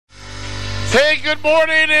Hey, good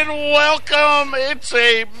morning and welcome. That's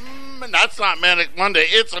not Manic Monday.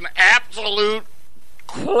 It's an absolute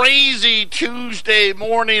crazy Tuesday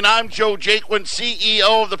morning. I'm Joe Jaquin,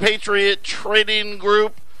 CEO of the Patriot Trading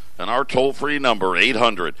Group, and our toll-free number,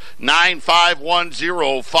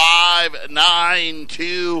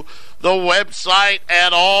 800-951-0592. The website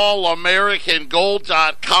at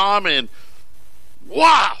allamericangold.com. And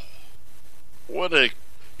wow,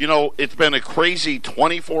 it's been a crazy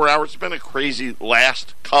 24 hours. It's been a crazy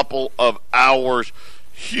last couple of hours.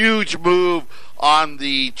 Huge move on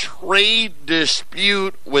the trade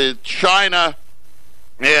dispute with China.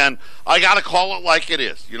 And I got to call it like it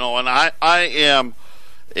is. And I am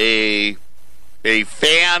a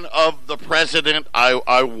fan of the president.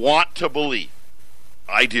 I want to believe.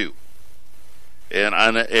 I do. And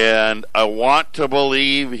I want to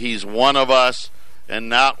believe he's one of us and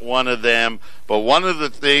not one of them. But one of the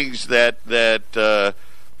things that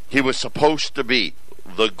he was supposed to be,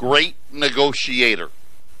 the great negotiator.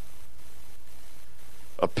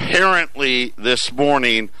 Apparently, this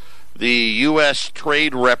morning, the U.S.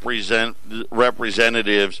 trade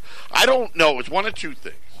representatives, I don't know, it's one of two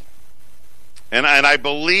things. And I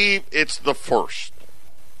believe it's the first.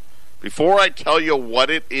 Before I tell you what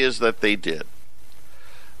it is that they did,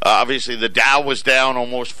 obviously the Dow was down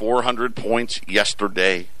almost 400 points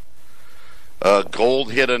yesterday.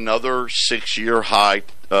 Gold hit another 6-year high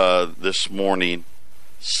this morning.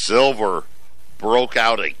 Silver broke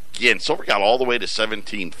out again. Silver got all the way to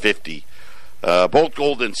 $1,750. Both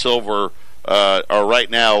gold and silver are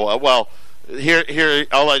right now. Here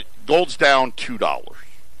gold's down $2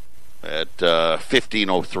 at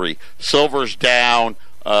 $15.03. Silver's down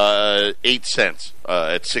 8 cents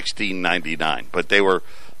at $16.99. But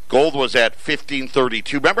gold was at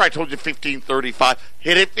 $15.32. Remember I told you $15.35?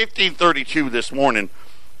 Hit it $15.32 this morning.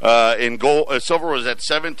 And silver was at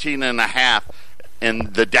 17.5.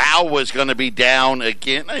 And the Dow was going to be down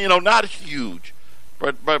again. Not huge,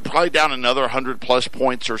 but probably down another 100-plus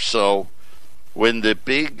points or so when the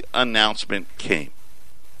big announcement came.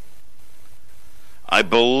 I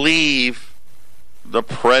believe the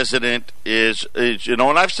president is, and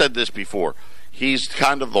I've said this before, he's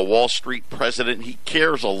kind of the Wall Street president. He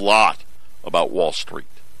cares a lot about Wall Street.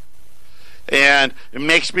 And it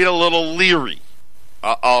makes me a little leery.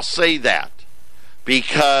 I'll say that.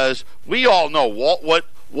 Because we all know what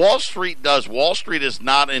Wall Street does. Wall Street is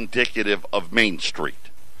not indicative of Main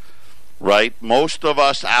Street, right? Most of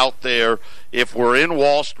us out there, if we're in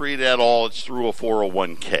Wall Street at all, it's through a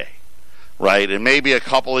 401k, right? And maybe a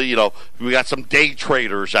couple of, we got some day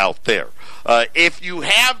traders out there. If you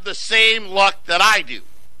have the same luck that I do,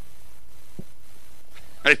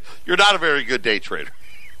 right, you're not a very good day trader.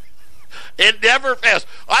 It never fails.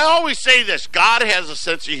 I always say this, God has a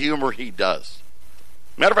sense of humor. He does.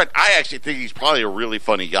 Matter of fact, I actually think he's probably a really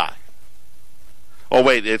funny guy. Oh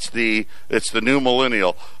wait, it's the new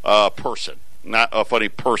millennial person, not a funny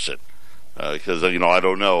person, because I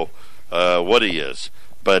don't know what he is.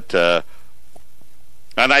 But and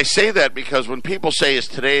I say that because when people say, "Is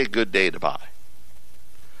today a good day to buy?"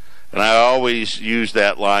 and I always use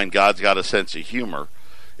that line, God's got a sense of humor.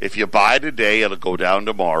 If you buy today, it'll go down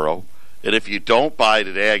tomorrow. And if you don't buy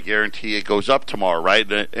today, I guarantee it goes up tomorrow, right?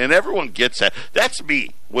 And everyone gets that. That's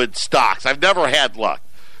me with stocks. I've never had luck,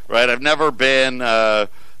 right? I've never been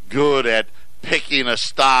good at picking a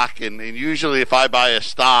stock. And usually if I buy a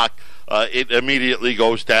stock, it immediately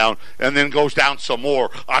goes down and then goes down some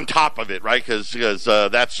more on top of it, right? Because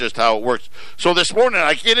that's just how it works. So this morning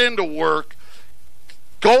I get into work.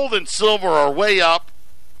 Gold and silver are way up.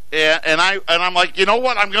 And I'm like, you know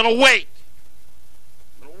what? I'm going to wait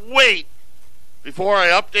before I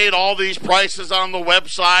update all these prices on the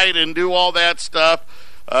website and do all that stuff,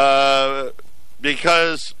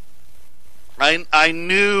 because I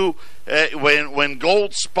knew when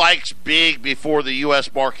gold spikes big before the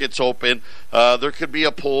U.S. markets open, there could be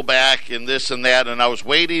a pullback and this and that, and I was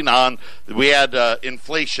waiting on, we had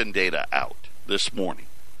inflation data out this morning.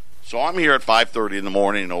 So I'm here at 5:30 in the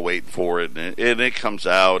morning, waiting for it, and it comes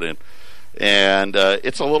out, and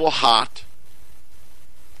it's a little hot.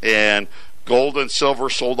 And gold and silver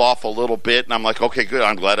sold off a little bit, and I'm like, okay, good,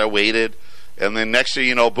 I'm glad I waited. And then next thing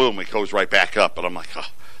you know, boom, it goes right back up. And I'm like, oh,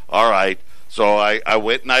 all right. So I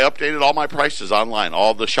went and I updated all my prices online,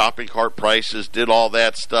 all the shopping cart prices, did all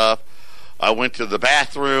that stuff. I went to the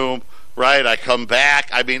bathroom, right? I come back.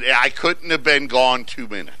 I mean, I couldn't have been gone 2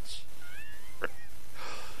 minutes.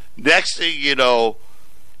 Next thing you know,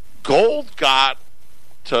 gold got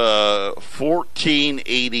to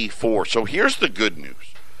 $14.84. So here's the good news.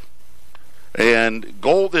 And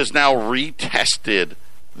gold has now retested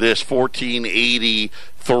this 1480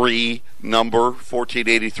 number,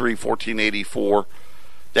 1483, 1484.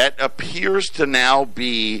 That appears to now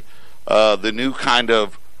be the new kind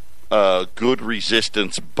of good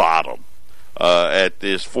resistance bottom at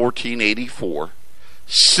this 1484.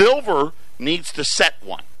 Silver needs to set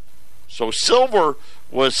one. So silver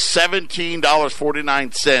was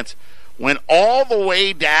 $17.49, went all the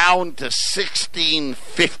way down to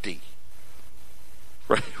 $16.50.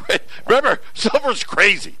 Right? Remember, silver's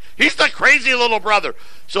crazy. He's the crazy little brother.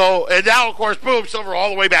 So, and now, of course, boom, silver all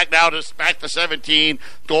the way back now to 17.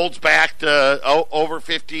 Gold's back to over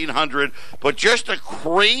 1,500. But just a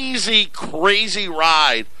crazy, crazy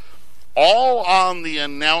ride, all on the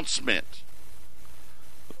announcement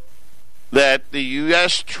that the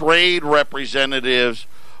U.S. trade representatives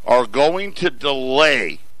are going to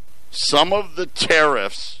delay some of the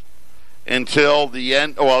tariffs until the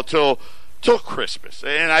end, well, till Christmas.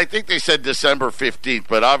 And I think they said December 15th,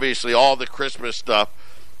 but obviously all the Christmas stuff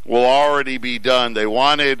will already be done. They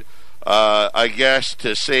wanted, I guess,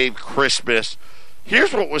 to save Christmas.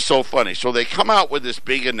 Here's what was so funny. So they come out with this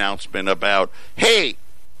big announcement about, hey,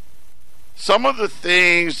 some of the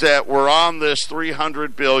things that were on this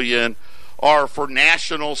 $300 billion are for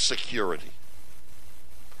national security.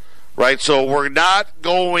 Right? So we're not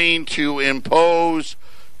going to impose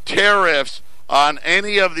tariffs on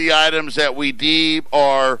any of the items that we deem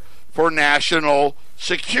are for national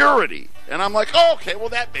security. And I'm like, oh, okay, well,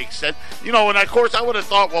 that makes sense. You know, and of course I would have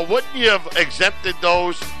thought, well, wouldn't you have exempted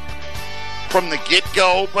those from the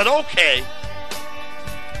get-go? But okay.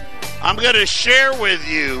 I'm going to share with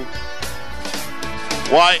you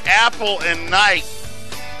why Apple and Nike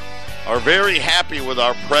are very happy with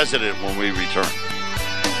our president when we return.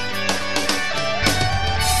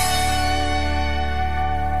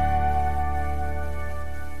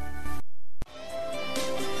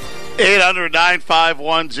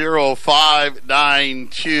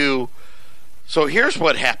 $800-951-0592. So here's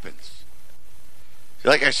what happens.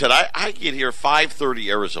 Like I said, I get here 5:30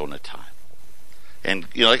 Arizona time. And,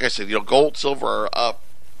 you know, like I said, you know, gold, silver are up.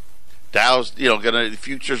 Dow's, you know, the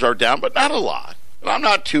futures are down, but not a lot. I'm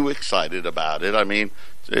not too excited about it. I mean,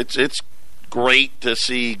 it's great to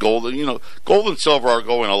see gold. You know, gold and silver are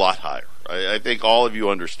going a lot higher. I think all of you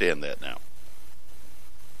understand that now.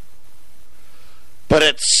 But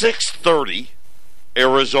at 6:30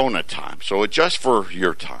 Arizona time, so adjust for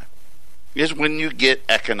your time, is when you get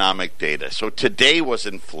economic data. So today was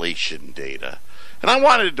inflation data. And I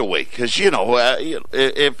wanted to wait because, you know,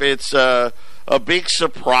 if it's a big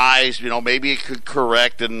surprise, you know, maybe it could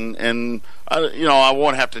correct and you know, I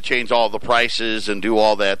won't have to change all the prices and do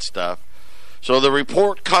all that stuff. So the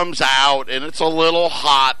report comes out, and it's a little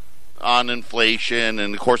hot on inflation.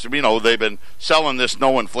 And, of course, you know, they've been selling this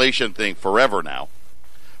no inflation thing forever now.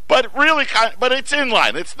 But really, but it's in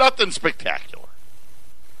line. It's nothing spectacular.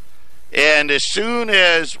 And as soon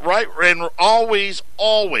as, right, and always,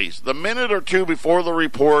 the minute or two before the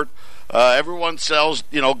report, everyone sells,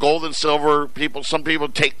 you know, gold and silver. Some people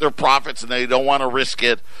take their profits and they don't want to risk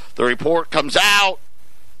it. The report comes out,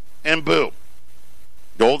 and boom,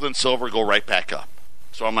 gold and silver go right back up.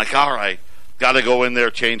 So I'm like, all right, got to go in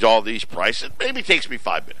there, change all these prices. Maybe it takes me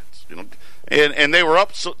 5 minutes, you know. And they were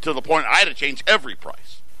up to the point I had to change every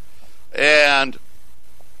price. And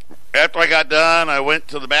after I got done, I went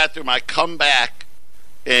to the bathroom. I come back,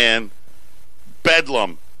 and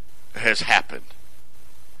bedlam has happened.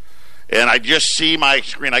 And I just see my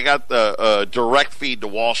screen. I got the direct feed to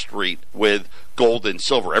Wall Street with gold and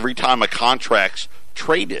silver. Every time a contract's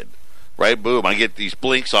traded, right, boom, I get these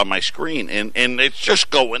blinks on my screen. And it's just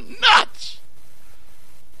going nuts.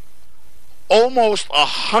 Almost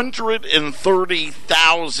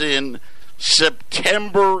 130,000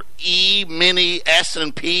 September E-mini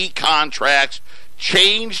S&P contracts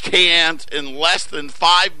changed hands in less than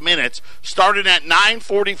 5 minutes, starting at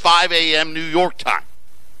 9:45 a.m. New York time.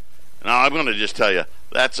 Now, I'm going to just tell you,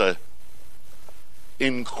 that's an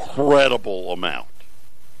incredible amount.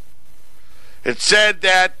 It said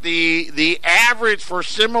that the average for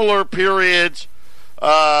similar periods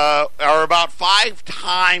are about 5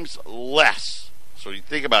 times less. So you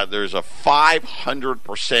think about it, there's a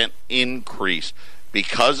 500% increase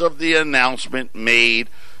because of the announcement made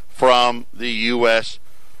from the U.S.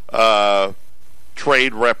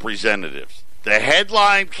 Trade representatives. The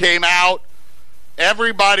headline came out,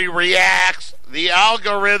 everybody reacts, the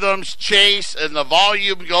algorithms chase, and the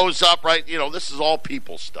volume goes up, right? You know, this is all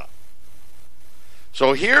people stuff.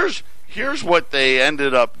 So here's what they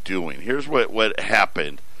ended up doing. Here's what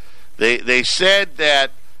happened. They said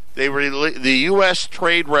that the U.S.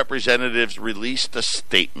 trade representatives released a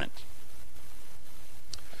statement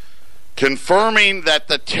confirming that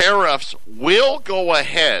the tariffs will go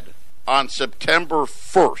ahead on September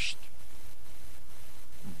 1st.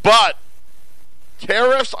 But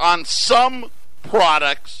tariffs on some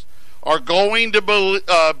products are going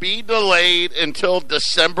to be delayed until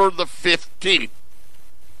December the 15th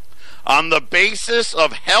on the basis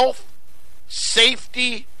of health,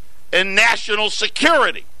 safety, and national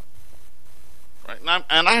security. Right?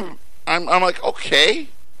 And I'm like, okay,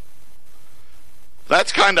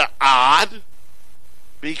 that's kind of odd,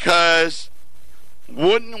 because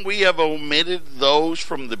wouldn't we have omitted those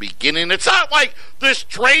from the beginning? It's not like this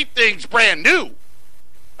trade thing's brand new.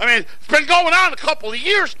 I mean, it's been going on a couple of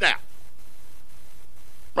years now.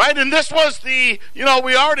 Right? And this was we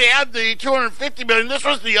already had the $250 billion. This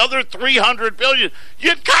was the other $300 billion.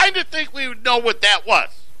 You'd kind of think we would know what that was.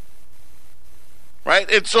 Right?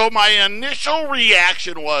 And so my initial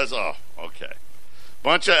reaction was, oh, okay.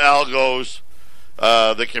 Bunch of algos.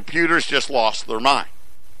 The computers just lost their mind.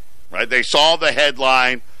 Right? They saw the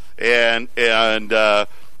headline and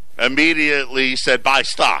immediately said buy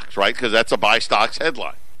stocks, right? Because that's a buy stocks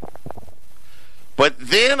headline. But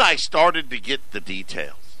then I started to get the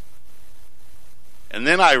details. And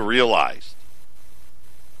then I realized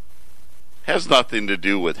it has nothing to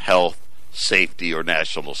do with health, safety, or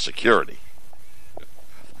national security.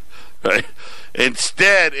 Right?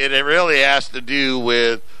 Instead, it really has to do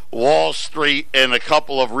with Wall Street and a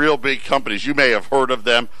couple of real big companies. You may have heard of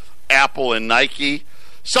them, Apple and Nike.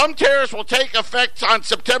 Some tariffs will take effect on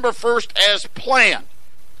September 1st as planned.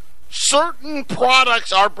 Certain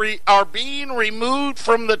products are being removed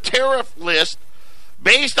from the tariff list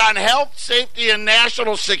based on health, safety, and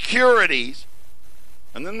national securities.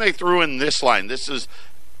 And then they threw in this line. This is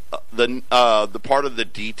the part of the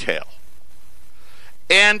detail.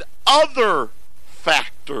 And other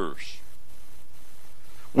factors.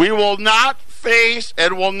 We will not face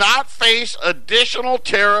additional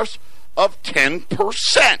tariffs of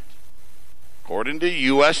 10%, according to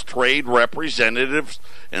U.S. trade representatives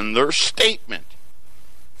in their statement.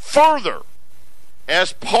 Further,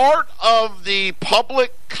 as part of the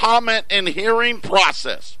public comment and hearing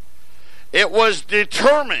process, it was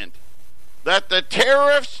determined that the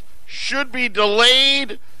tariffs should be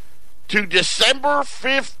delayed to December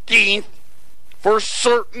 15th for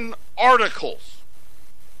certain articles.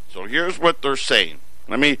 So here's what they're saying.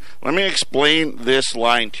 Let me explain this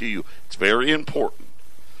line to you. It's very important.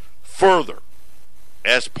 Further,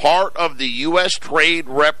 as part of the U.S. Trade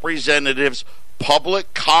Representative's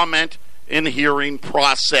public comment and hearing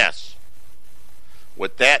process,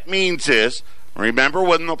 what that means is, remember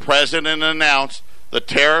when the president announced the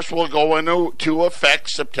tariffs will go into effect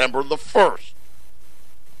September the 1st,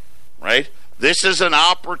 right? This is an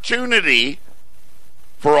opportunity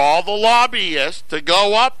for all the lobbyists to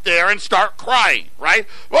go up there and start crying, right?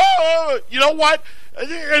 Whoa, you know what?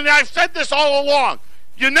 And I've said this all along.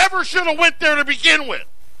 You never should have went there to begin with.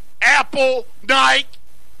 Apple, Nike,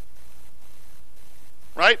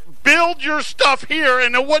 right? Build your stuff here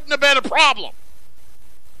and it wouldn't have been a problem.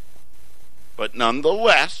 But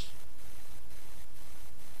nonetheless,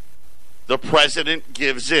 the president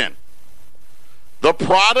gives in. The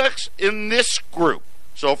products in this group,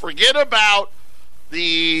 so forget about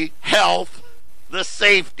the health, the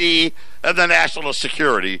safety, and the national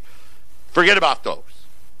security. Forget about those.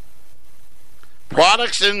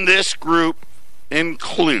 Products in this group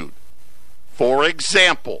include, for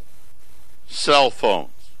example, cell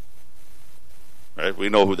phones. Right? We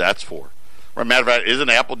know who that's for. As a matter of fact, isn't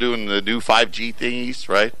Apple doing the new 5G thingies,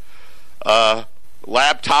 right?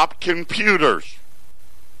 Laptop computers.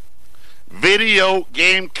 Video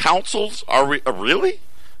game consoles. Really?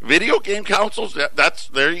 Video game consoles? That's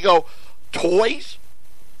there you go. Toys.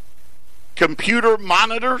 Computer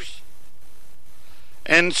monitors.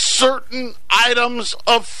 And certain items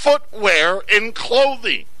of footwear and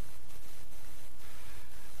clothing.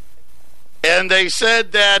 And they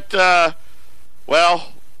said that,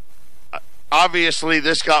 obviously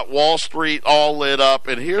this got Wall Street all lit up.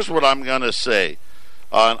 And here's what I'm going to say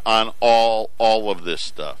on all of this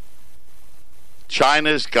stuff.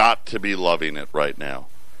 China's got to be loving it right now.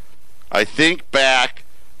 I think back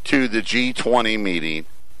to the G20 meeting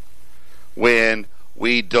when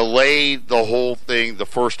we delayed the whole thing the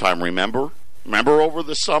first time, remember? Remember over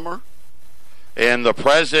the summer? And the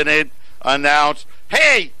president announced,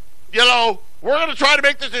 hey, we're going to try to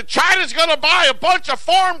make this, and China's going to buy a bunch of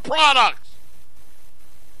farm products.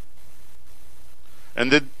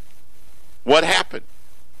 And then what happened?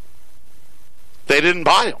 They didn't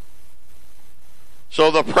buy them. So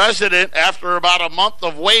the president, after about a month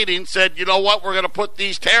of waiting, said, you know what, we're going to put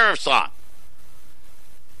these tariffs on.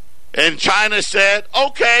 And China said,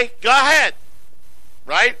 okay, go ahead.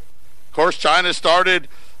 Right? Of course, China started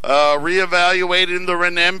reevaluating the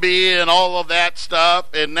renminbi and all of that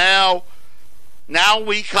stuff. And now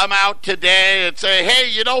we come out today and say, hey,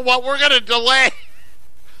 you know what? We're going to delay.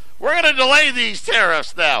 We're going to delay these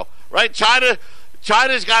tariffs now. Right?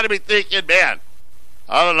 China's got to be thinking, man,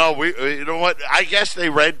 I don't know. You know what? I guess they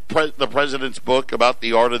read the president's book about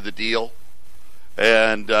the art of the deal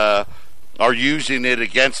and are using it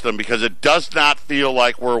against them because it does not feel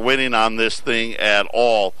like we're winning on this thing at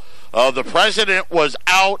all. The president was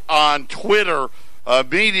out on Twitter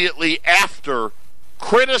immediately after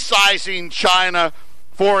criticizing China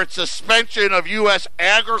for its suspension of U.S.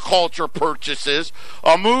 agriculture purchases,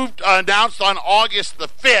 a move announced on August the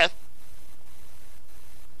 5th.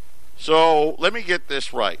 So let me get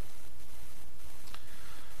this right.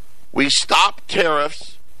 We stopped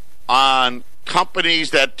tariffs on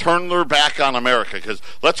companies that turn their back on America, because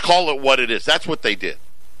let's call it what it is. That's what they did.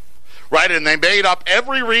 Right? And they made up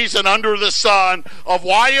every reason under the sun of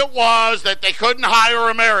why it was that they couldn't hire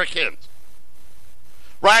Americans.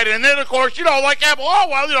 Right? And then, of course, like Apple,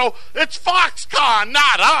 it's Foxconn,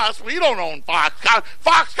 not us. We don't own Foxconn.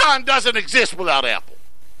 Foxconn doesn't exist without Apple.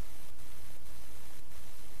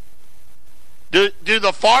 Do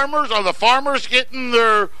the farmers, are the farmers getting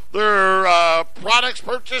their products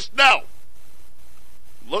purchased? No.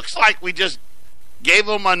 Looks like we just gave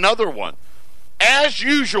them another one. As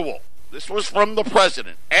usual, this was from the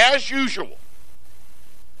president, as usual,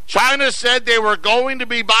 China said they were going to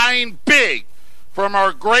be buying big from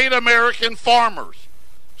our great American farmers.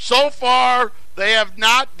 So far, they have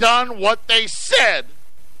not done what they said.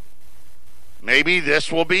 Maybe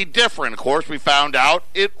this will be different. Of course, we found out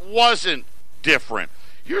it wasn't different.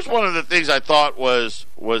 Here's one of the things I thought was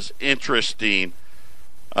interesting.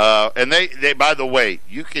 And they, by the way,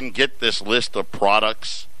 you can get this list of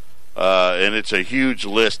products, and it's a huge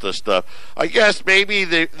list of stuff. I guess maybe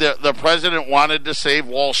the president wanted to save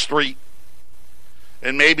Wall Street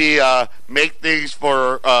and maybe make things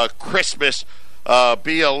for Christmas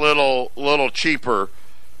be a little cheaper.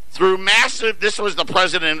 This was the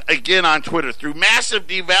president again on Twitter, through massive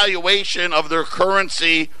devaluation of their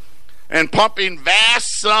currency and pumping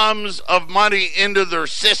vast sums of money into their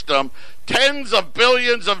system, tens of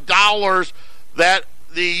billions of dollars that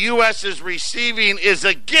the U.S. is receiving is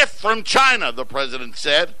a gift from China, the president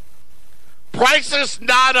said. Prices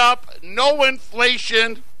not up, no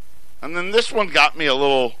inflation. And then this one got me a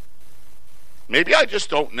little, maybe I just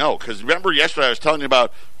don't know, because remember yesterday I was telling you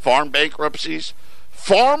about farm bankruptcies?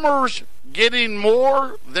 Farmers getting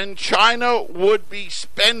more than China would be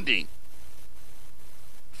spending.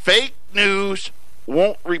 Fake news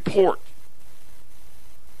won't report.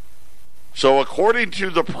 So according to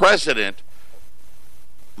the president,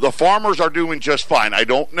 the farmers are doing just fine. I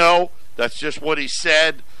don't know. That's just what he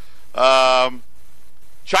said. China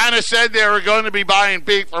said they were going to be buying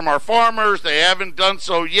beef from our farmers. They haven't done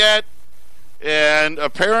so yet, and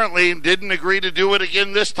apparently didn't agree to do it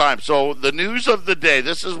again this time. So the news of the day,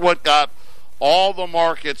 this is what got all the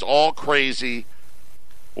markets all crazy,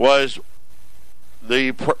 was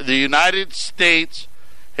the United States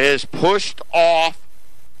has pushed off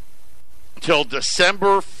till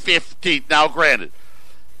December 15th. Now, granted,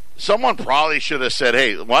 someone probably should have said,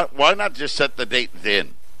 hey, why not just set the date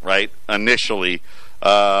then, right, initially?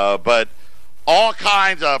 But all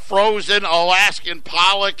kinds of frozen Alaskan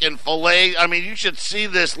pollock and filet. I mean, you should see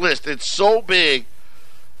this list. It's so big.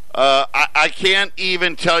 I can't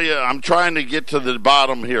even tell you. I'm trying to get to the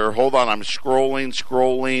bottom here. Hold on. I'm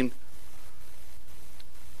scrolling.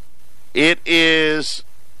 It is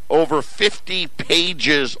over 50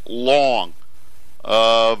 pages long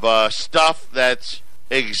of stuff that's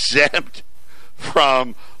exempt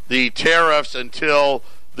from the tariffs until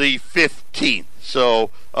the 15th. So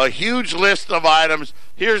a huge list of items.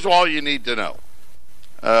 Here's all you need to know.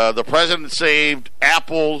 The president saved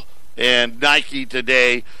Apple and Nike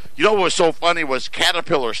today. You know what was so funny was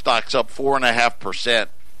Caterpillar stock's up 4.5%,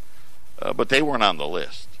 but they weren't on the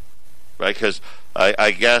list, right? Because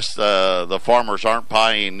I guess the farmers aren't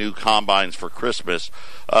buying new combines for Christmas.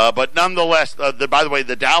 But nonetheless, by the way,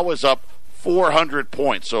 the Dow was up 400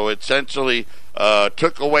 points, so essentially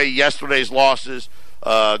took away yesterday's losses.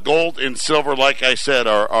 Gold and silver, like I said,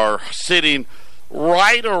 are sitting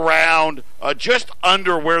right around just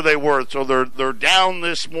under where they were. So they're down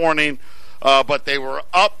this morning, but they were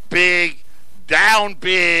up big, down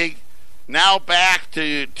big, now back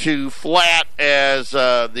to flat as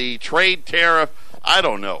the trade tariff. I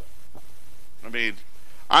don't know. I mean,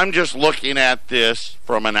 I'm just looking at this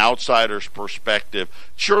from an outsider's perspective.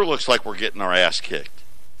 Sure looks like we're getting our ass kicked.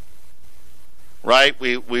 right?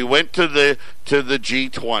 We went to the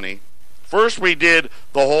G20. First, we did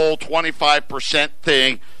the whole 25%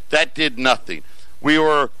 thing. That did nothing. We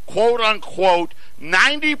were, quote unquote,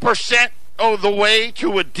 90% of the way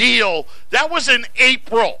to a deal. That was in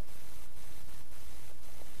April.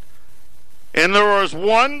 And there was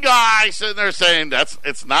one guy sitting there saying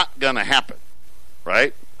it's not going to happen,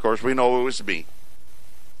 right? Of course, we know it was me.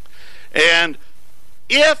 And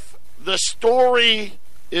if the story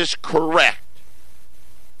is correct,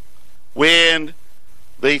 when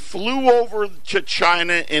they flew over to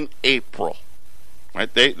China in April,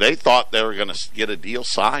 right? They thought they were going to get a deal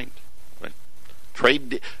signed, right?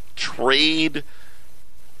 Trade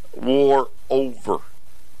war over.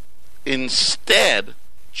 Instead,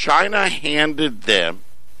 China handed them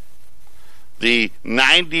the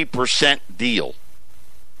 90% deal.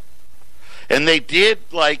 And they did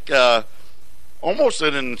like almost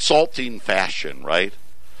an insulting fashion, right?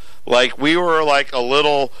 Like we were like a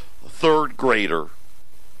little third grader.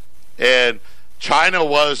 And China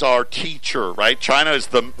was our teacher, right?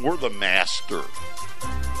 We're the master.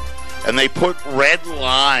 And they put red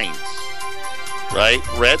lines, right?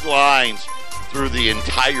 Red lines through the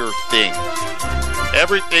entire thing.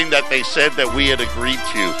 Everything that they said that we had agreed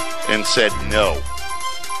to and said no.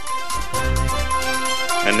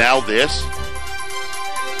 And now this.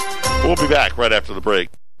 We'll be back right after the break.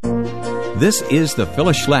 This is the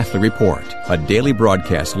Phyllis Schlafly Report, a daily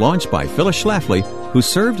broadcast launched by Phyllis Schlafly, who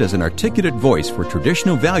served as an articulate voice for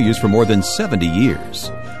traditional values for more than 70 years.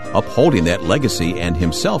 Upholding that legacy and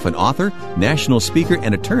himself an author, national speaker,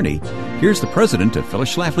 and attorney, here's the president of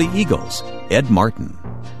Phyllis Schlafly Eagles, Ed Martin.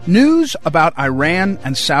 News about Iran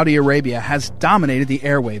and Saudi Arabia has dominated the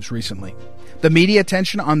airwaves recently. The media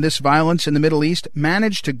attention on this violence in the Middle East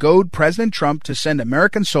managed to goad President Trump to send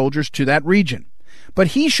American soldiers to that region. But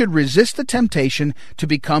he should resist the temptation to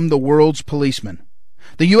become the world's policeman.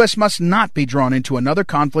 The U.S. must not be drawn into another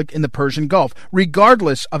conflict in the Persian Gulf,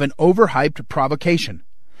 regardless of an overhyped provocation.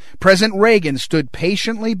 President Reagan stood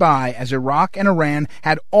patiently by as Iraq and Iran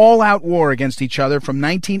had all-out war against each other from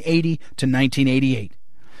 1980 to 1988.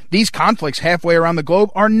 These conflicts halfway around the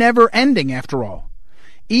globe are never ending, after all.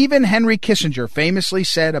 Even Henry Kissinger famously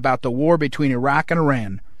said about the war between Iraq and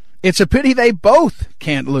Iran, "It's a pity they both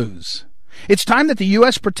can't lose." It's time that the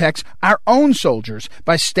U.S. protects our own soldiers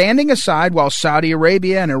by standing aside while Saudi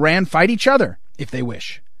Arabia and Iran fight each other, if they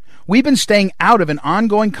wish. We've been staying out of an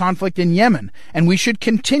ongoing conflict in Yemen, and we should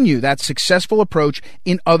continue that successful approach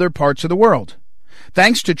in other parts of the world.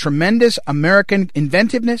 Thanks to tremendous American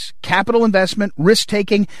inventiveness, capital investment,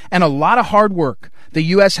 risk-taking, and a lot of hard work, the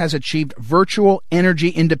U.S. has achieved virtual energy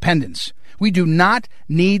independence. We do not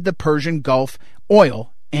need the Persian Gulf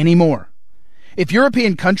oil anymore. If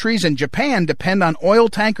European countries and Japan depend on oil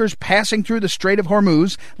tankers passing through the Strait of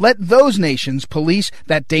Hormuz, let those nations police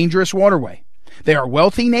that dangerous waterway. They are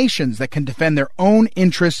wealthy nations that can defend their own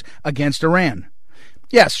interests against Iran.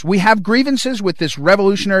 Yes, we have grievances with this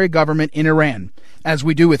revolutionary government in Iran, as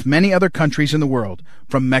we do with many other countries in the world,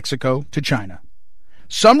 from Mexico to China.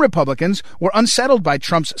 Some Republicans were unsettled by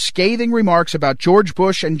Trump's scathing remarks about George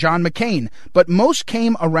Bush and John McCain, but most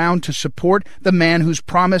came around to support the man who's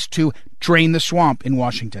promised to drain the swamp in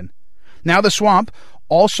Washington. Now the swamp,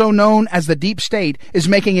 also known as the Deep State, is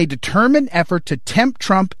making a determined effort to tempt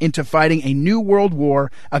Trump into fighting a new world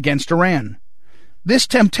war against Iran. This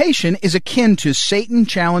temptation is akin to Satan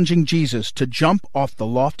challenging Jesus to jump off the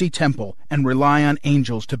lofty temple and rely on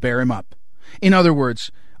angels to bear him up. In other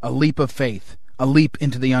words, a leap of faith, a leap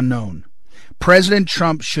into the unknown. President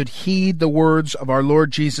Trump should heed the words of our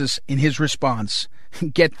Lord Jesus in his response,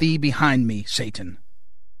 "Get thee behind me, Satan."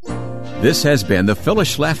 This has been the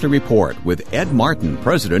Phyllis Schlafly Report with Ed Martin,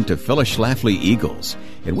 president of Phyllis Schlafly Eagles.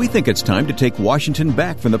 And we think it's time to take Washington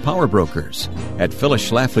back from the power brokers. At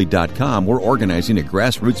phyllisschlafly.com, we're organizing a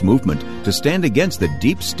grassroots movement to stand against the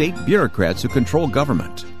deep state bureaucrats who control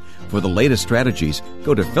government. For the latest strategies,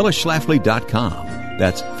 go to phyllisschlafly.com.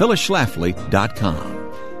 That's phyllisschlafly.com.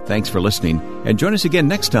 Thanks for listening, and join us again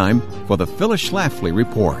next time for the Phyllis Schlafly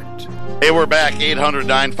Report. Hey, we're back.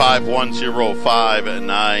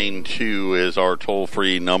 800-951-0592 is our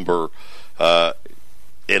toll-free number. And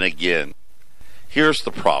again, here's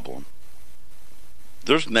the problem.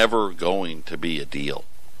 There's never going to be a deal.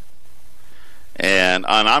 And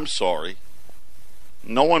I'm sorry.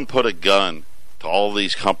 No one put a gun to all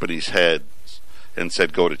these companies' heads and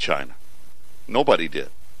said, go to China. Nobody did.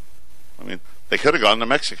 I mean, they could have gone to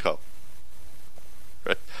Mexico.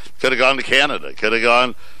 Right? Could have gone to Canada. Could have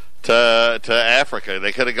gone to Africa.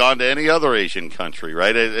 They could have gone to any other Asian country,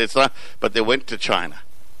 right? It's not, but they went to China.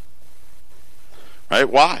 Right?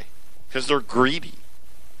 Why? Because they're greedy.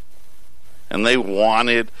 And they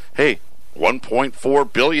wanted, hey,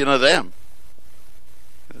 1.4 billion of them.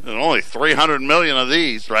 And only 300 million of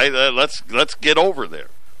these, right? Let's get over there.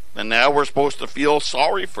 And now we're supposed to feel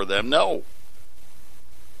sorry for them. No.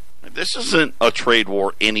 This isn't a trade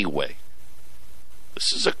war anyway.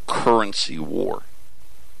 This is a currency war.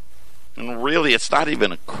 And really, it's not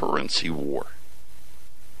even a currency war.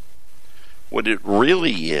 What it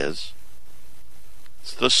really is,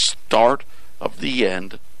 it's the start of the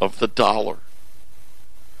end of the dollar.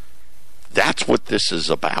 That's what this is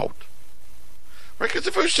about. Right? Because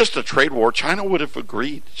if it was just a trade war, China would have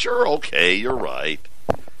agreed. Sure, okay, you're right.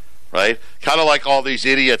 Right? Kind of like all these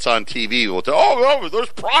idiots on TV will say, oh, no, there's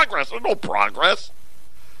progress. There's no progress.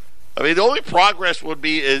 I mean, the only progress would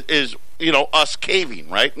be is us caving,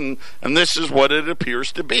 right? And this is what it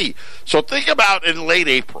appears to be. So think about in late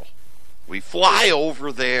April. We fly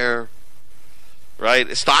over there,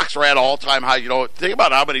 right? Stocks are at all-time highs. Think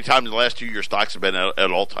about how many times in the last 2 years stocks have been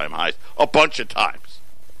at all-time highs. A bunch of times.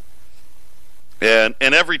 And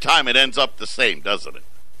every time it ends up the same, doesn't it?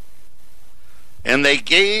 And they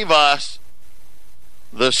gave us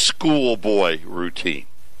the schoolboy routine.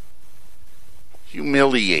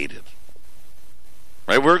 Humiliated.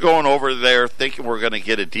 Right? We're going over there thinking we're going to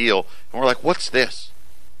get a deal. And we're like, what's this?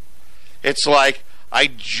 It's like, I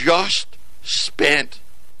just spent,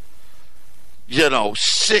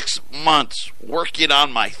 6 months working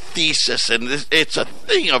on my thesis. And it's a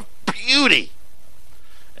thing of beauty.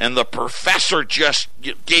 And the professor just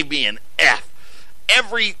gave me an F.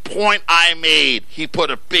 Every point I made, he put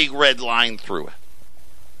a big red line through it.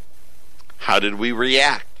 How did we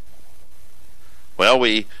react? Well,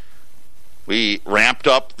 we ramped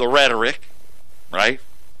up the rhetoric, right?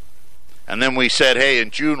 And then we said, hey,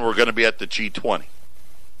 in June we're going to be at the G20.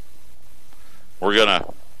 We're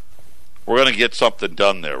gonna get something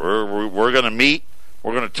done there. We're going to meet.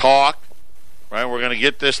 We're going to talk. Right? We're going to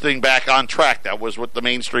get this thing back on track. That was what the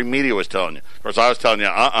mainstream media was telling you. Of course, I was telling you,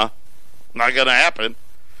 not going to happen.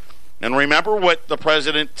 And remember what the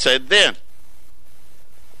president said then.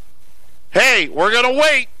 Hey, we're going to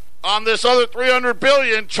wait on this other $300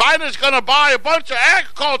 billion. China's going to buy a bunch of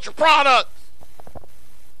agriculture products.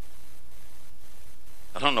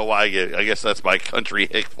 I don't know why. I guess that's my country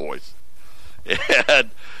hick voice.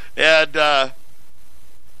 And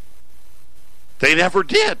they never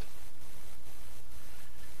did.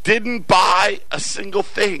 Didn't buy a single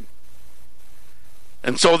thing.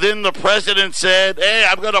 And so then the president said, hey,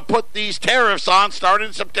 I'm going to put these tariffs on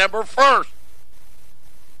starting September 1st.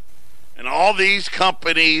 And all these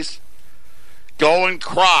companies go and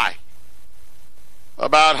cry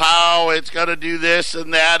about how it's going to do this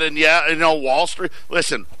and that. And Wall Street.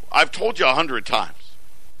 Listen, I've told you 100 times.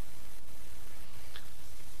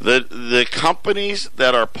 The companies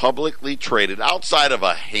that are publicly traded outside of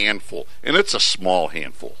a handful, and it's a small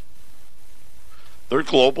handful, they're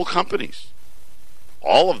global companies.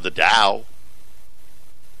 All of the Dow,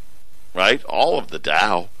 right? All of the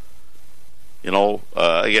Dow.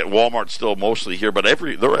 Again, Walmart's still mostly here, but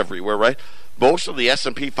they're everywhere, right? Most of the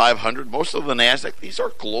S&P 500, most of the NASDAQ, these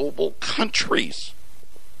are global countries.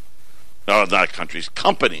 No, not countries,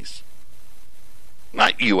 companies.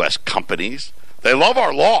 Not U.S. companies. They love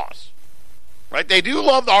our laws, right? They do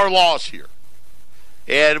love our laws here.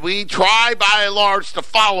 And we try, by and large, to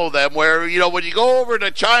follow them, where, when you go over to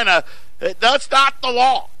China, that's not the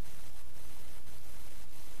law.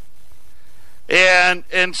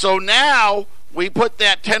 And so now we put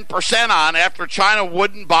that 10% on after China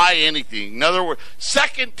wouldn't buy anything. In other words,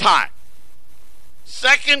 second time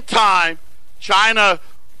China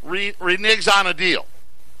reneges on a deal.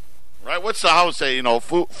 Right? What's the house say?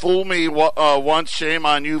 Fool me once, shame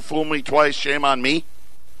on you. Fool me twice, shame on me.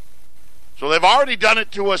 So they've already done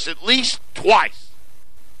it to us at least twice.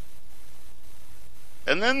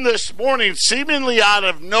 And then this morning, seemingly out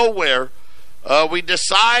of nowhere, we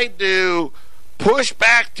decide to push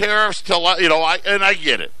back tariffs till, and I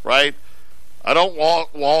get it, right? I don't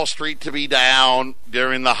want Wall Street to be down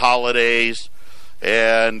during the holidays,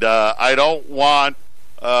 and I don't want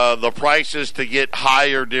the prices to get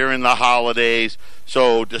higher during the holidays,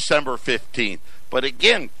 so December 15th. But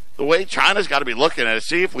again, the way China's got to be looking at it,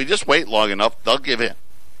 see, if we just wait long enough, they'll give in.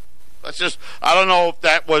 That's just, I don't know if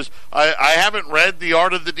that was, I haven't read The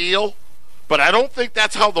Art of the Deal, but I don't think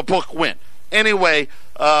that's how the book went. Anyway,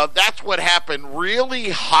 that's what happened, really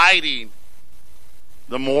hiding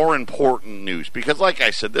the more important news. Because like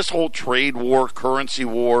I said, this whole trade war, currency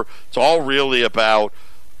war, it's all really about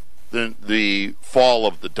the fall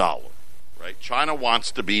of the dollar, right? China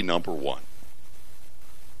wants to be number one.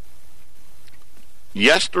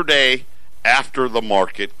 Yesterday, after the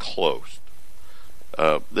market closed,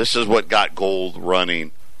 This is what got gold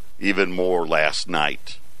running even more last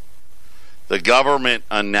night. The government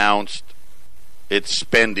announced its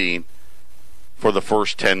spending for the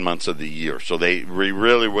first 10 months of the year. So they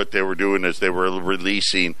really what they were doing is they were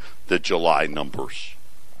releasing the July numbers.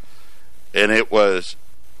 And it was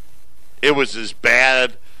as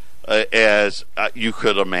bad as you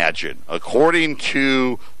could imagine. According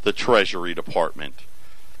to the Treasury Department,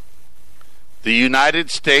 the United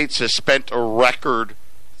States has spent a record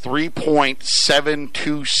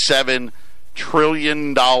 $3.727 trillion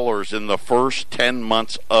in the first 10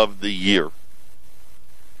 months of the year.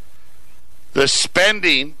 The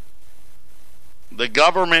spending, the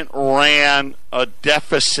government ran a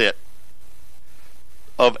deficit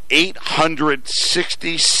of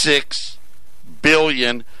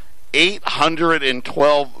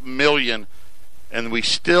 $866,812,000,000, and we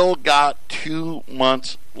still got 2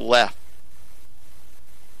 months left.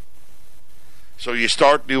 So you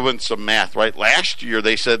start doing some math, right? Last year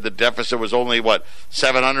they said the deficit was only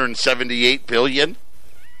 $778 billion.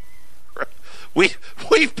 We've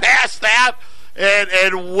passed that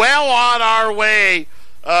and well on our way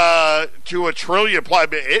to a trillion.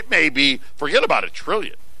 It may be, forget about a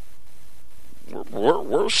trillion.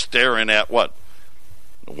 We're staring at what?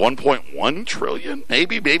 1.1 trillion?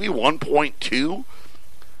 Maybe 1.2.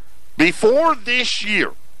 Before this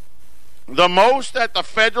year, the most that the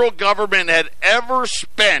federal government had ever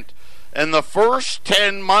spent in the first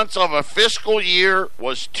 10 months of a fiscal year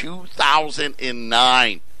was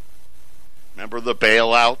 2009. Remember the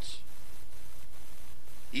bailouts?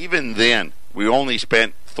 Even then, we only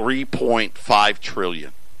spent $3.5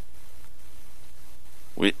 trillion.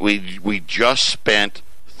 We just spent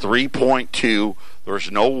 3.2.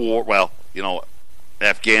 There's no war. Well,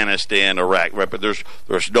 Afghanistan, Iraq, right? But there's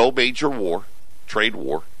no major war, trade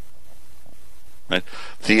war. Right?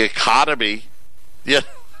 The economy,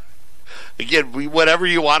 again, whatever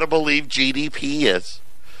you want to believe GDP is,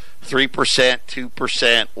 3%,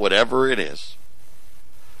 2%, whatever it is.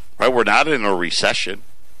 Right? We're not in a recession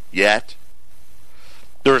yet.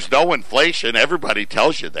 There's no inflation. Everybody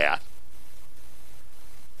tells you that.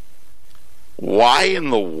 Why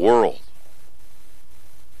in the world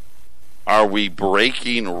are we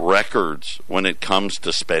breaking records when it comes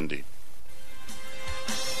to spending?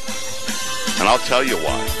 And I'll tell you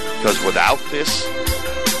why. Because without this,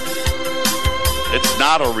 it's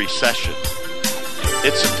not a recession.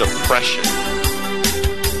 It's a depression.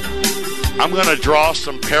 I'm going to draw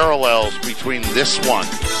some parallels between this one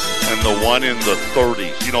and the one in the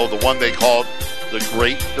 30s. The one they called the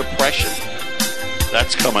Great Depression.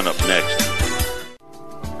 That's coming up next.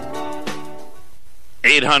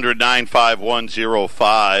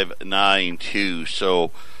 800-951-0592. So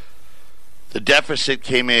the deficit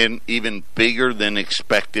came in even bigger than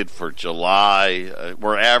expected for July.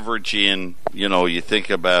 We're averaging, you think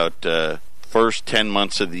about first 10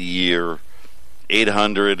 months of the year,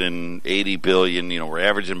 $880 billion. We're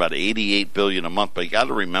averaging about $88 billion a month. But you got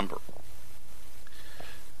to remember,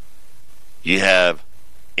 you have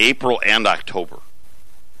April and October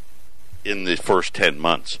in the first 10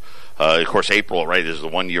 months. Of course, April, right, is the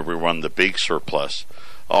one year we run the big surplus.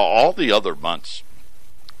 All the other months,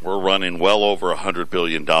 we're running well over $100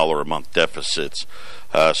 billion a month deficits.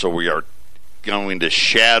 So we are going to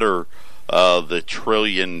shatter the $1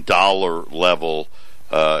 trillion level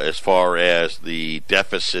as far as the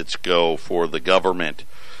deficits go for the government.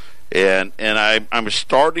 And I'm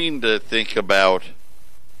starting to think about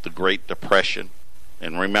the Great Depression.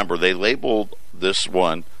 And remember, they labeled this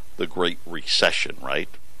one the Great Recession, right?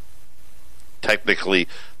 Technically,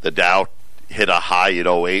 the Dow hit a high in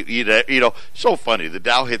 08. So funny. The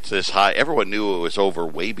Dow hits this high. Everyone knew it was over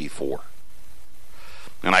way before.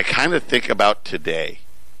 And I kind of think about today,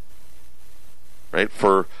 right?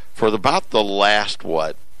 For about the last,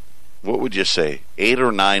 what would you say, 8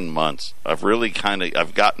 or 9 months, I've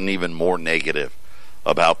gotten even more negative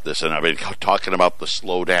about this. And I've been talking about the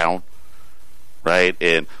slowdown, right?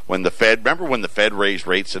 And remember when the Fed raised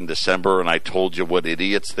rates in December and I told you what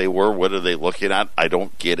idiots they were? What are they looking at? I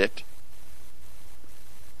don't get it.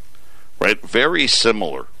 Right? Very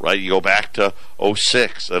similar, right? You go back to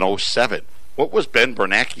 06 and 07. What was Ben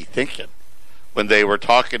Bernanke thinking when they were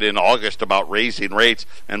talking in August about raising rates,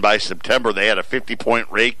 and by September they had a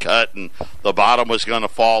 50-point rate cut and the bottom was going to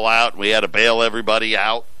fall out and we had to bail everybody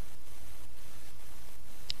out?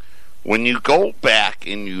 When you go back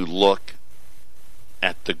and you look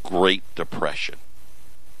at the Great Depression,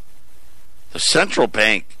 the central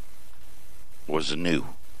bank was new.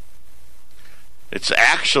 It's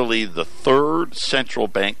actually the third central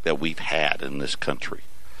bank that we've had in this country.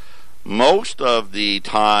 Most of the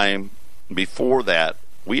time, Before that,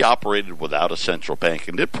 we operated without a central bank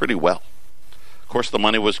and did pretty well. Of course, the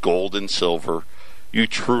money was gold and silver. You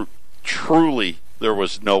truly, there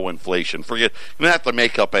was no inflation. Forget, you didn't have to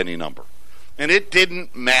make up any number. And it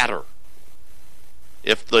didn't matter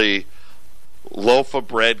if the loaf of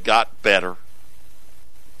bread got better.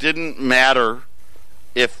 Didn't matter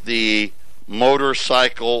if the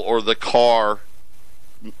motorcycle or the car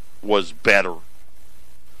was better.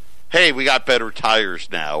 Hey, we got better tires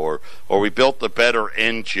now, or we built a better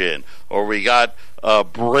engine, or we got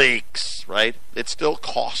brakes, right? It still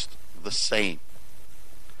cost the same.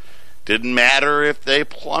 Didn't matter if the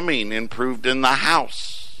plumbing improved in the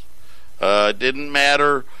house. Didn't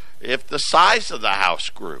matter if the size of the house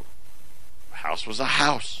grew. The house was a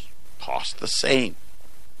house. Cost the same.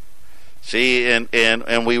 See,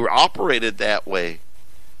 and we operated that way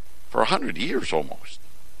for 100 years almost.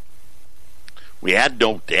 We had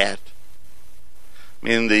no debt. I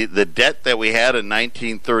mean, the debt that we had in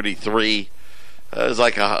 1933 was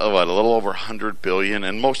like a little over $100 billion,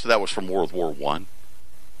 and most of that was from World War I.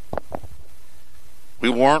 We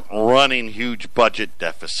weren't running huge budget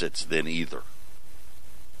deficits then either.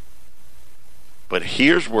 But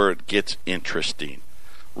here's where it gets interesting.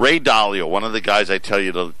 Ray Dalio, one of the guys I tell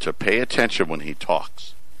you to pay attention when he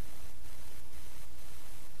talks.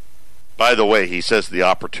 By the way, he says the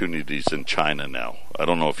opportunity's in China now. I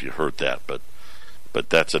don't know if you heard that, but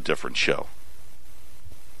that's a different show.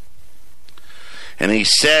 And he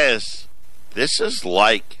says this is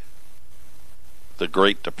like the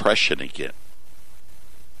Great Depression again.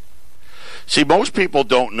 See, most people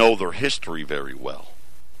don't know their history very well.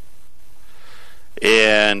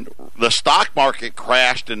 And the stock market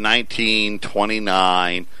crashed in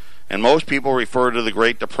 1929, and most people refer to the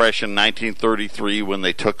Great Depression in 1933 when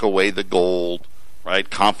they took away the gold, right?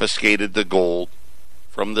 Confiscated the gold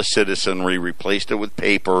from the citizenry, replaced it with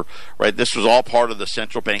paper, right? This was all part of the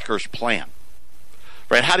central banker's plan,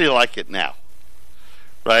 right? How do you like it now?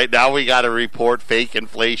 Right, now we got to report fake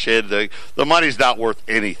inflation. The money's not worth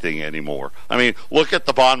anything anymore. I mean, look at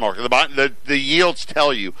the bond market. The yields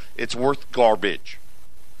tell you it's worth garbage.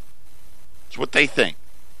 It's what they think.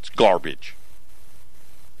 It's garbage.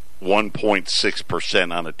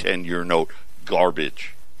 1.6% on a 10-year note.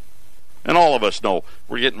 Garbage. And all of us know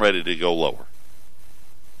we're getting ready to go lower.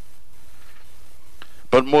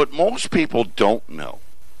 But what most people don't know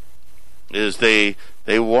is they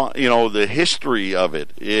want, the history of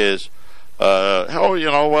it is, we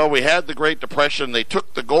had the Great Depression, they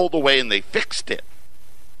took the gold away and they fixed it.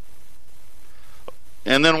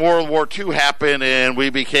 And then World War II happened and we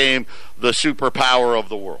became the superpower of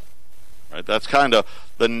the world. Right? That's kind of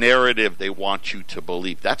the narrative they want you to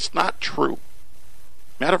believe. That's not true.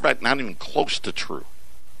 Matter of fact, not even close to true.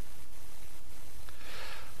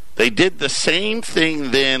 They did the same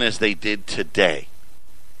thing then as they did today.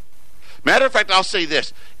 Matter of fact, I'll say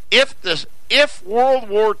this. If World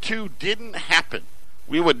War II didn't happen,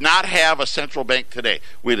 we would not have a central bank today.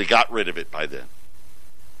 We'd have got rid of it by then.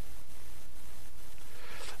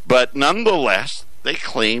 But nonetheless, they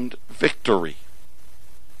claimed victory.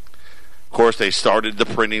 Of course, they started the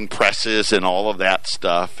printing presses and all of that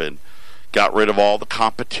stuff and got rid of all the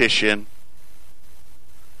competition.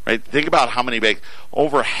 Right? Think about how many banks.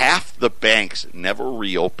 Over half the banks never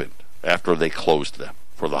reopened after they closed them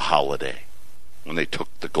for the holiday when they took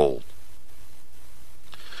the gold.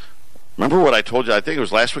 Remember what I told you? I think it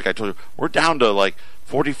was last week I told you we're down to like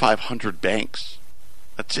 4,500 banks.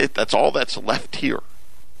 That's it. That's all that's left here.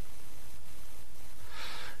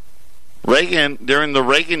 During the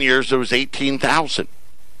Reagan years, there was 18,000.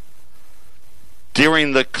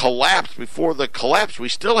 During the collapse, before the collapse, we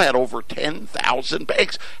still had over 10,000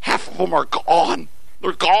 banks. Half of them are gone.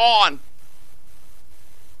 They're gone.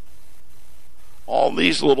 All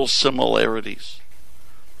these little similarities.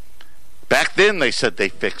 Back then, they said they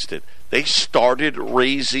fixed it. They started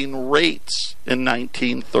raising rates in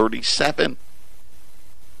 1937.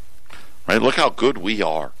 Right? Look how good we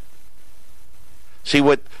are. See,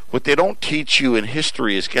 what they don't teach you in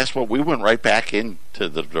history is, guess what? We went right back into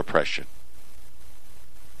the Depression.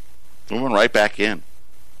 We went right back in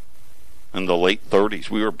the late 30s.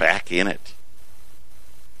 We were back in it.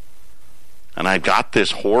 And I got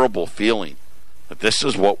this horrible feeling that this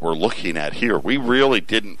is what we're looking at here. We really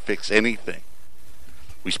didn't fix anything.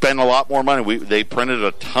 We spent a lot more money. They printed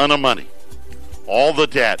a ton of money. All the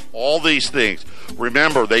debt, all these things.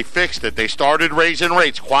 Remember, they fixed it. They started raising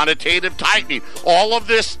rates, quantitative tightening, all of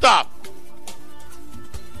this stuff.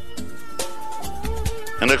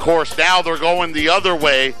 And, of course, now they're going the other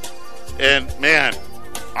way. And, man,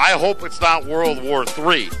 I hope it's not World War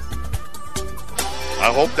III.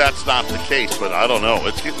 I hope that's not the case, but I don't know.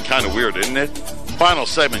 It's getting kind of weird, isn't it? Final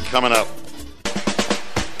segment coming up.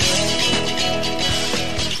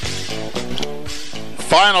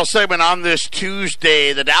 Final segment on this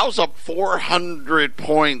Tuesday. The Dow's up 400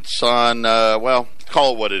 points on,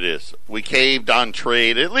 call it what it is. We caved on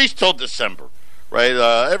trade, at least till December, right?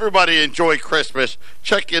 Everybody enjoy Christmas.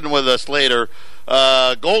 Check in with us later.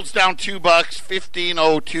 Gold's down $2,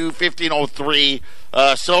 15.02, 15.03.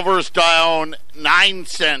 Silver's down 9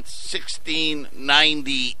 cents,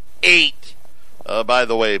 16.98. By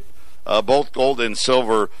the way, both gold and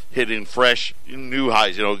silver hitting fresh new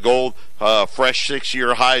highs. Gold fresh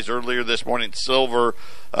 6-year highs earlier this morning. Silver,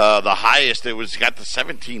 the highest it was got to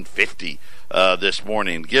 17.50 this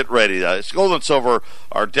morning. Get ready. Gold and silver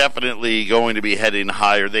are definitely going to be heading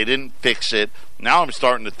higher. They didn't fix it. Now I'm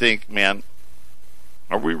starting to think, man,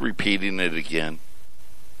 are we repeating it again?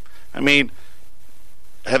 I mean,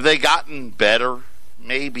 have they gotten better?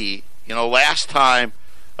 Maybe. Last time,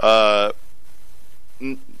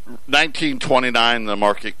 1929, the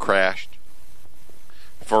market crashed.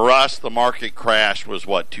 For us, the market crash was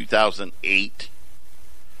 2008?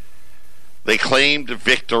 They claimed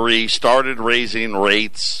victory, started raising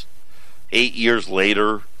rates 8 years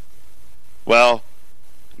later. Well,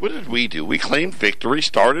 what did we do? We claimed victory,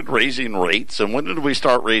 started raising rates, and when did we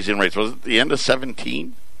start raising rates? Was it the end of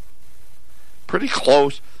 17? Pretty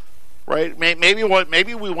close, right? Maybe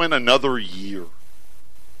we went another year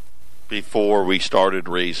before we started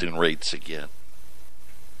raising rates again.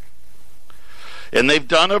 And they've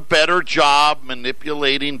done a better job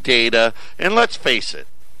manipulating data. And let's face it,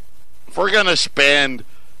 if we're going to spend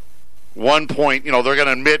they're going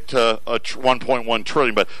to admit to 1.1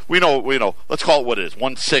 trillion, but we know, let's call it what it is,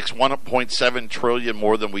 1.7 trillion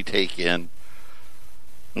more than we take in.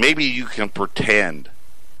 Maybe you can pretend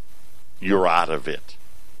you're out of it.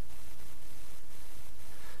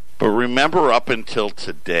 But remember, up until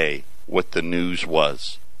today, what the news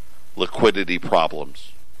was: liquidity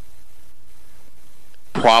problems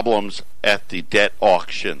at the debt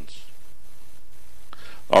auctions.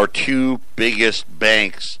 Our two biggest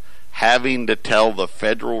banks having to tell the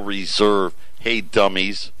Federal Reserve, hey,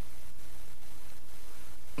 dummies,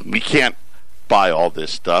 we can't buy all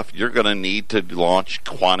this stuff. You're going to need to launch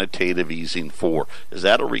quantitative easing 4. Is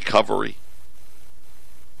that a recovery?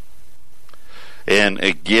 And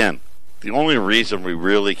again, the only reason we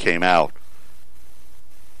really came out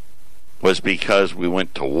was because we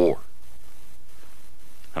went to war.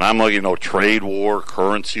 And I'm looking at trade war,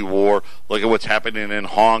 currency war. Look at what's happening in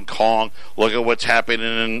Hong Kong. Look at what's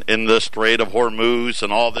happening in the Strait of Hormuz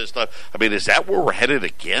and all this stuff. I mean, is that where we're headed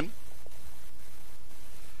again?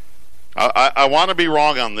 I want to be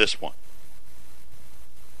wrong on this one.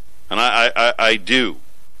 And I do.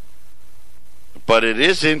 But it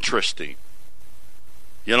is interesting.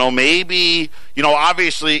 Maybe,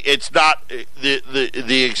 obviously it's not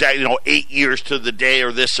the exact, 8 years to the day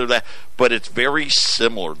or this or that, but it's very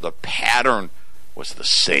similar. The pattern was the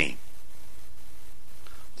same.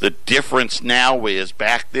 The difference now is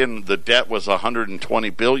back then the debt was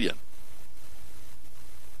 $120 billion.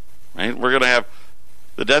 Right? We're going to have,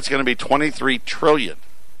 the debt's going to be $23 trillion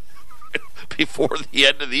before the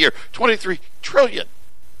end of the year. $23 trillion.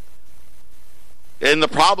 And the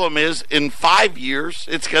problem is, in 5 years,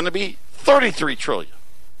 it's going to be $33 trillion.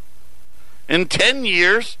 In 10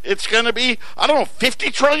 years, it's going to be,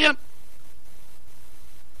 $50 trillion?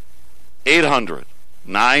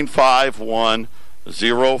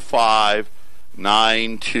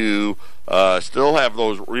 800-951-0592. Still have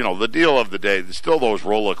those, the deal of the day, still those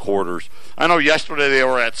roll of quarters. I know yesterday they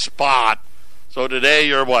were at spot. So today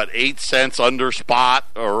you're, 8 cents under spot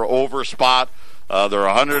or over spot? They're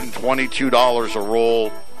 $122 a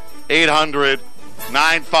roll.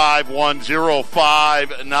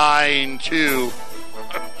 800-951-0592.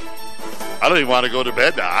 I don't even want to go to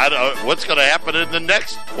bed now. What's going to happen in the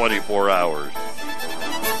next 24 hours?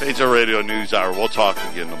 It's a Radio News Hour. We'll talk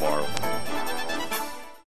again tomorrow.